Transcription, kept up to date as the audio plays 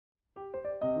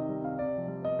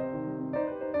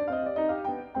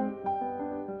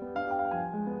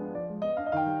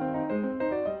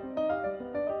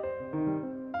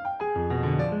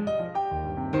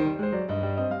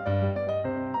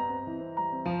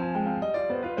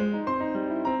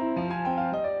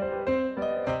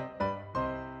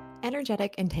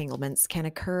Energetic entanglements can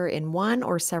occur in one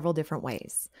or several different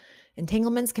ways.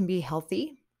 Entanglements can be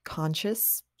healthy,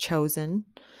 conscious, chosen,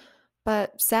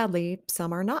 but sadly,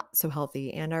 some are not so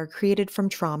healthy and are created from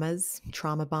traumas,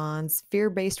 trauma bonds, fear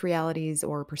based realities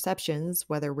or perceptions,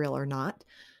 whether real or not,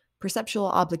 perceptual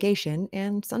obligation,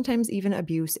 and sometimes even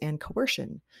abuse and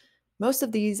coercion. Most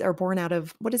of these are born out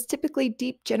of what is typically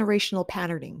deep generational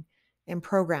patterning and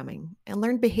programming and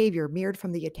learned behavior mirrored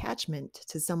from the attachment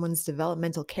to someone's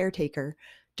developmental caretaker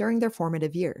during their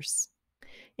formative years.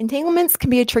 Entanglements can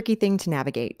be a tricky thing to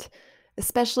navigate,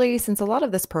 especially since a lot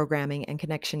of this programming and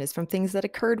connection is from things that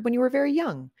occurred when you were very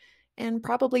young and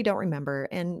probably don't remember,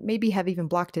 and maybe have even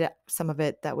blocked it, some of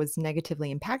it that was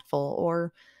negatively impactful,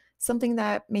 or something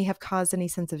that may have caused any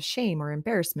sense of shame or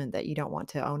embarrassment that you don't want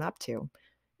to own up to.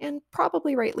 And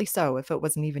probably rightly so if it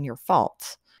wasn't even your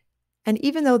fault. And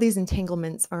even though these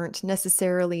entanglements aren't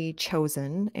necessarily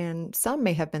chosen, and some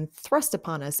may have been thrust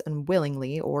upon us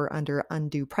unwillingly or under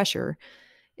undue pressure,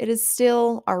 it is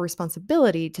still our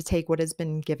responsibility to take what has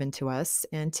been given to us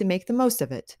and to make the most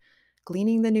of it,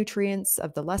 gleaning the nutrients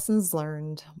of the lessons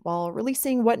learned while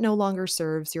releasing what no longer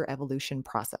serves your evolution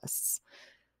process.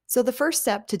 So, the first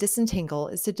step to disentangle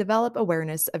is to develop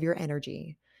awareness of your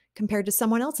energy compared to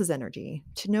someone else's energy,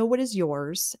 to know what is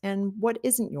yours and what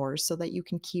isn't yours so that you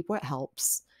can keep what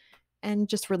helps and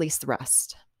just release the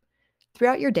rest.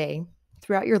 Throughout your day,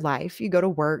 throughout your life, you go to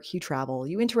work, you travel,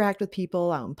 you interact with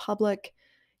people out in public,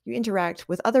 you interact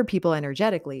with other people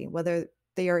energetically, whether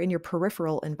they are in your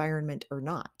peripheral environment or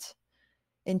not.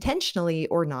 Intentionally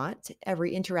or not,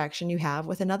 every interaction you have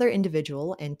with another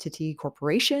individual, entity,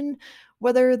 corporation,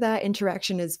 whether that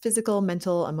interaction is physical,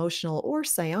 mental, emotional, or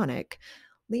psionic,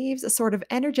 leaves a sort of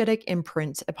energetic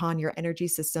imprint upon your energy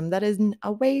system that in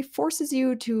a way forces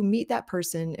you to meet that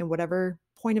person in whatever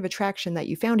point of attraction that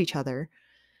you found each other.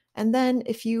 And then,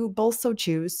 if you both so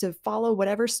choose, to follow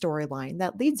whatever storyline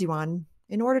that leads you on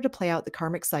in order to play out the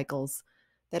karmic cycles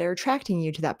that are attracting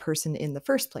you to that person in the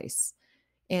first place,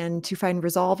 and to find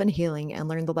resolve and healing and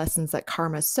learn the lessons that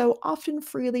karma so often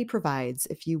freely provides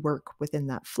if you work within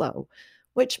that flow,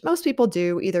 which most people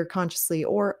do either consciously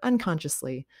or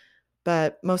unconsciously,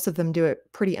 but most of them do it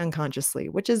pretty unconsciously,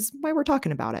 which is why we're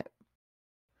talking about it.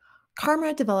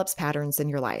 Karma develops patterns in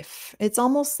your life. It's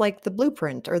almost like the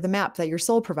blueprint or the map that your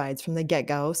soul provides from the get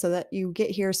go, so that you get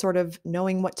here sort of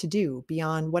knowing what to do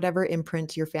beyond whatever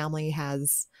imprint your family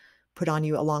has put on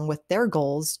you, along with their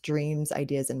goals, dreams,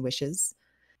 ideas, and wishes.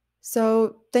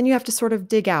 So then you have to sort of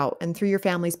dig out and through your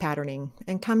family's patterning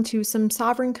and come to some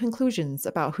sovereign conclusions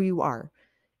about who you are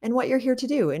and what you're here to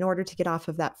do in order to get off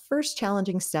of that first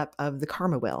challenging step of the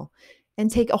karma wheel and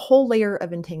take a whole layer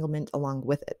of entanglement along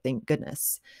with it. Thank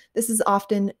goodness. This is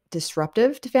often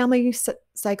disruptive to family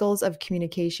cycles of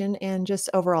communication and just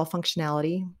overall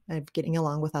functionality of getting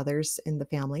along with others in the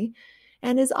family,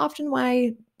 and is often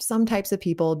why some types of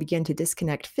people begin to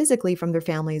disconnect physically from their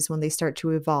families when they start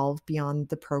to evolve beyond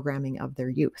the programming of their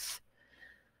youth.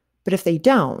 But if they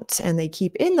don't, and they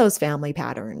keep in those family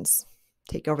patterns,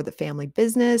 take over the family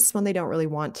business when they don't really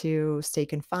want to, stay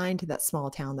confined to that small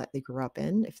town that they grew up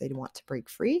in if they want to break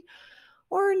free,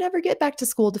 or never get back to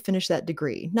school to finish that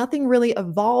degree, nothing really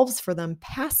evolves for them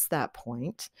past that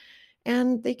point,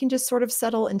 and they can just sort of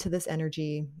settle into this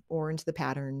energy or into the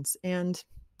patterns and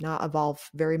not evolve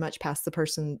very much past the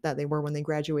person that they were when they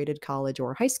graduated college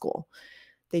or high school.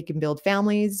 They can build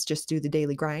families, just do the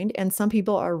daily grind. And some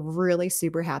people are really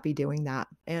super happy doing that,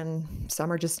 and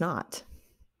some are just not.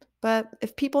 But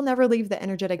if people never leave the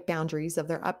energetic boundaries of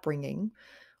their upbringing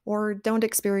or don't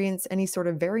experience any sort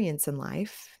of variance in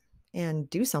life and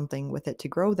do something with it to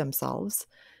grow themselves,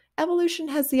 evolution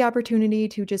has the opportunity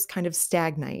to just kind of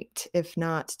stagnate, if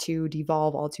not to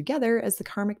devolve altogether, as the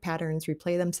karmic patterns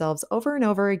replay themselves over and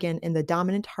over again in the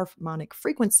dominant harmonic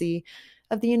frequency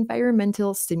of the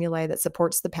environmental stimuli that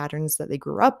supports the patterns that they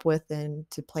grew up with and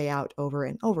to play out over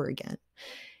and over again.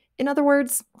 In other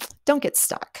words, don't get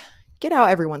stuck. Get out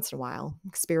every once in a while,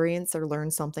 experience or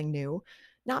learn something new.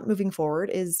 Not moving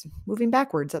forward is moving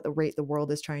backwards at the rate the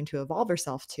world is trying to evolve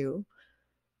herself to,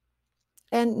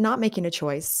 and not making a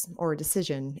choice or a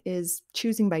decision is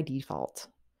choosing by default.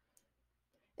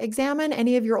 Examine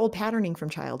any of your old patterning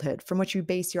from childhood from which you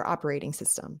base your operating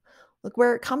system. Look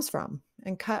where it comes from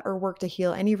and cut or work to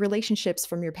heal any relationships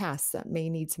from your past that may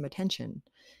need some attention.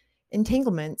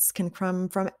 Entanglements can come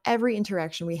from every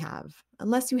interaction we have.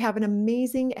 Unless you have an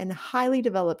amazing and highly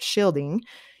developed shielding,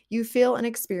 you feel and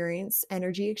experience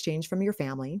energy exchange from your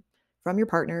family, from your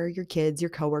partner, your kids, your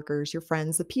coworkers, your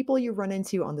friends, the people you run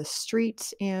into on the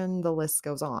street, and the list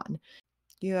goes on.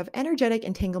 You have energetic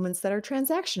entanglements that are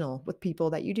transactional with people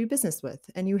that you do business with,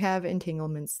 and you have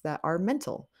entanglements that are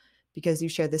mental, because you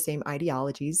share the same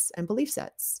ideologies and belief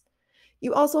sets.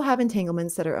 You also have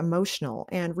entanglements that are emotional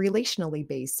and relationally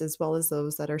based, as well as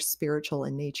those that are spiritual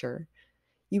in nature.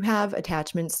 You have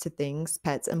attachments to things,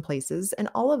 pets, and places, and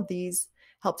all of these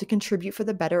help to contribute for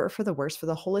the better or for the worse for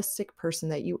the holistic person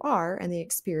that you are and the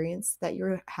experience that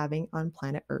you're having on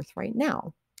planet Earth right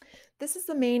now. This is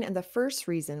the main and the first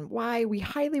reason why we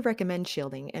highly recommend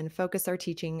shielding and focus our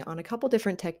teaching on a couple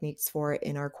different techniques for it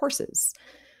in our courses.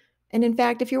 And in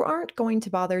fact, if you aren't going to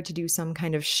bother to do some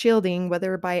kind of shielding,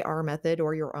 whether by our method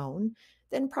or your own,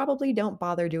 then probably don't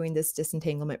bother doing this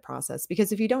disentanglement process,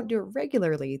 because if you don't do it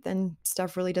regularly, then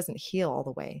stuff really doesn't heal all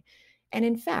the way. And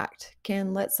in fact,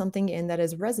 can let something in that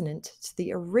is resonant to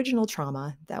the original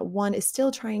trauma that one is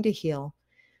still trying to heal,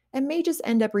 and may just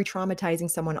end up re traumatizing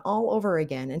someone all over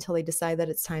again until they decide that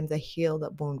it's time to heal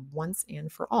that wound once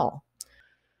and for all.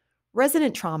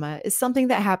 Resonant trauma is something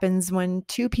that happens when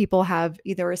two people have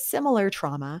either a similar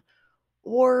trauma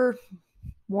or,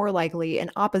 more likely,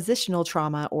 an oppositional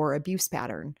trauma or abuse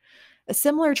pattern. A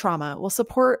similar trauma will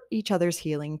support each other's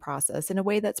healing process in a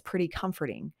way that's pretty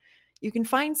comforting. You can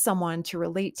find someone to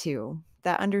relate to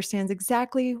that understands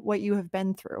exactly what you have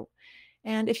been through,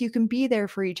 and if you can be there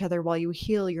for each other while you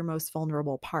heal your most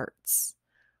vulnerable parts.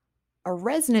 A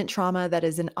resonant trauma that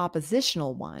is an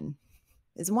oppositional one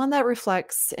is one that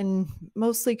reflects in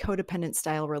mostly codependent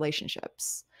style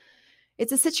relationships.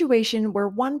 It's a situation where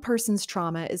one person's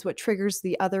trauma is what triggers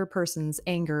the other person's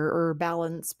anger or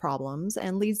balance problems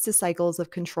and leads to cycles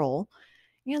of control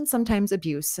and sometimes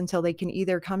abuse until they can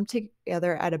either come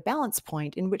together at a balance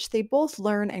point in which they both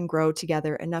learn and grow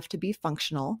together enough to be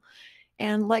functional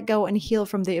and let go and heal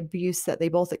from the abuse that they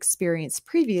both experienced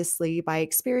previously by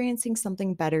experiencing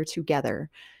something better together,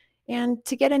 and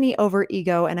to get any over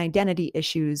ego and identity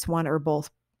issues one or both,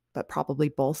 but probably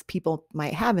both people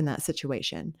might have in that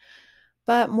situation.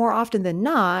 But more often than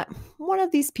not, one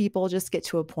of these people just get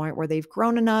to a point where they've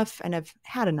grown enough and have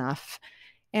had enough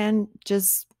and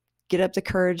just get up the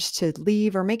courage to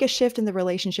leave or make a shift in the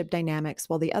relationship dynamics,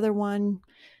 while the other one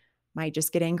might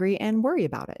just get angry and worry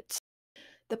about it.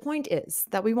 The point is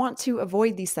that we want to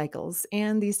avoid these cycles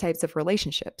and these types of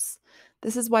relationships.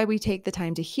 This is why we take the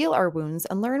time to heal our wounds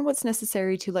and learn what's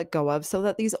necessary to let go of so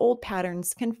that these old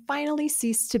patterns can finally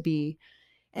cease to be,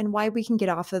 and why we can get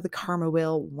off of the karma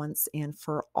wheel once and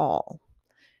for all.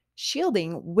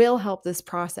 Shielding will help this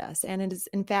process, and it is,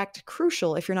 in fact,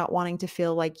 crucial if you're not wanting to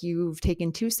feel like you've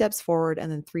taken 2 steps forward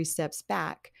and then 3 steps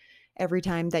back every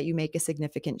time that you make a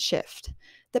significant shift.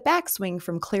 The backswing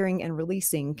from clearing and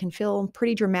releasing can feel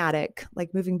pretty dramatic,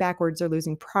 like moving backwards or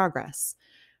losing progress.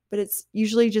 But it's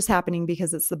usually just happening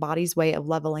because it's the body's way of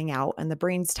leveling out and the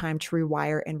brain's time to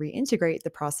rewire and reintegrate the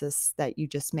process that you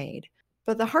just made.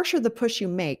 But the harsher the push you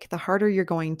make, the harder you're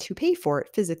going to pay for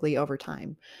it physically over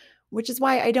time, which is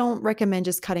why I don't recommend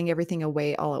just cutting everything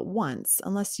away all at once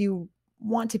unless you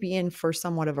want to be in for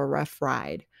somewhat of a rough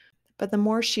ride. But the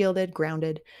more shielded,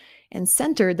 grounded, and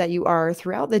centered that you are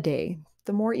throughout the day,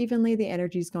 the more evenly the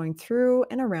energies going through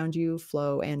and around you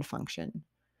flow and function.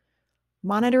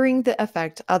 Monitoring the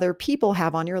effect other people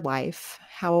have on your life,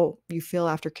 how you feel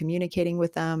after communicating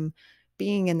with them,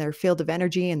 being in their field of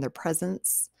energy and their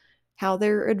presence, how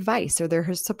their advice or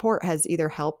their support has either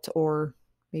helped or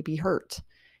maybe hurt,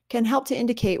 can help to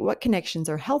indicate what connections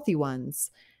are healthy ones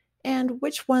and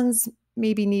which ones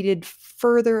maybe needed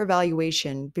further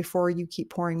evaluation before you keep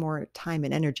pouring more time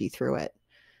and energy through it.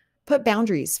 Put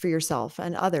boundaries for yourself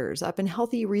and others up in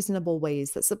healthy, reasonable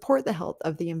ways that support the health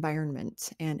of the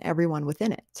environment and everyone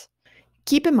within it.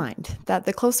 Keep in mind that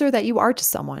the closer that you are to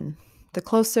someone, the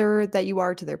closer that you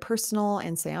are to their personal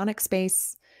and psionic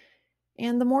space,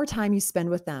 and the more time you spend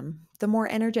with them, the more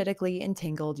energetically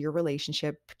entangled your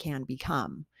relationship can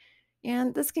become.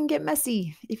 And this can get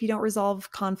messy if you don't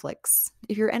resolve conflicts.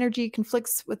 If your energy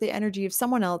conflicts with the energy of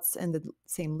someone else in the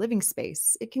same living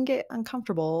space, it can get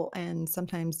uncomfortable and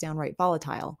sometimes downright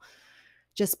volatile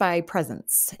just by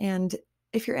presence. And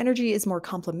if your energy is more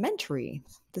complementary,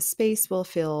 the space will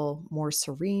feel more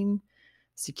serene,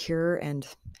 secure, and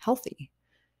healthy.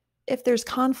 If there's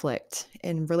conflict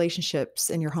in relationships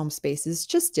in your home spaces,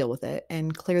 just deal with it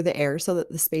and clear the air so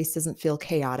that the space doesn't feel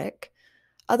chaotic.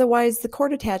 Otherwise, the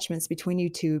cord attachments between you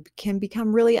two can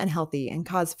become really unhealthy and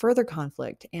cause further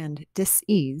conflict and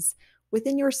dis-ease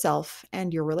within yourself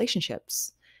and your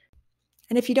relationships.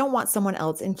 And if you don't want someone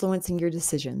else influencing your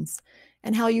decisions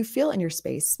and how you feel in your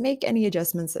space, make any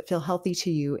adjustments that feel healthy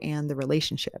to you and the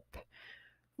relationship.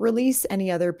 Release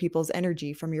any other people's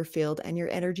energy from your field and your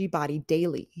energy body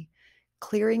daily,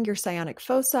 clearing your psionic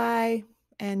foci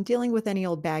and dealing with any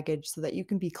old baggage so that you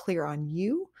can be clear on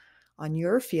you, on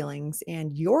your feelings,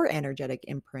 and your energetic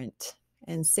imprint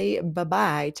and say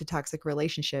bye-bye to toxic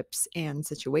relationships and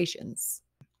situations.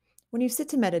 When you sit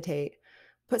to meditate,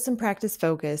 put some practice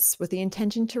focus with the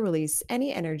intention to release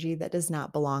any energy that does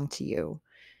not belong to you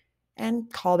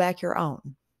and call back your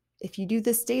own. If you do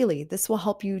this daily, this will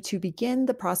help you to begin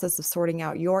the process of sorting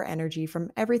out your energy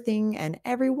from everything and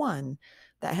everyone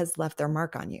that has left their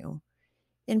mark on you.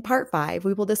 In part 5,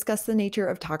 we will discuss the nature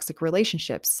of toxic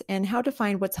relationships and how to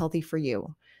find what's healthy for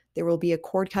you. There will be a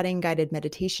cord cutting guided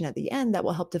meditation at the end that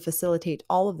will help to facilitate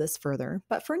all of this further.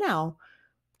 But for now,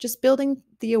 just building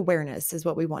the awareness is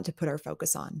what we want to put our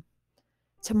focus on.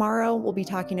 Tomorrow, we'll be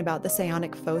talking about the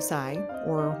psionic foci,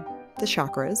 or the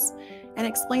chakras, and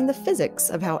explain the physics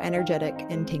of how energetic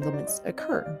entanglements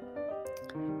occur.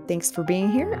 Thanks for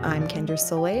being here. I'm Kendra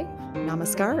Soleil.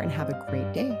 Namaskar and have a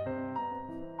great day.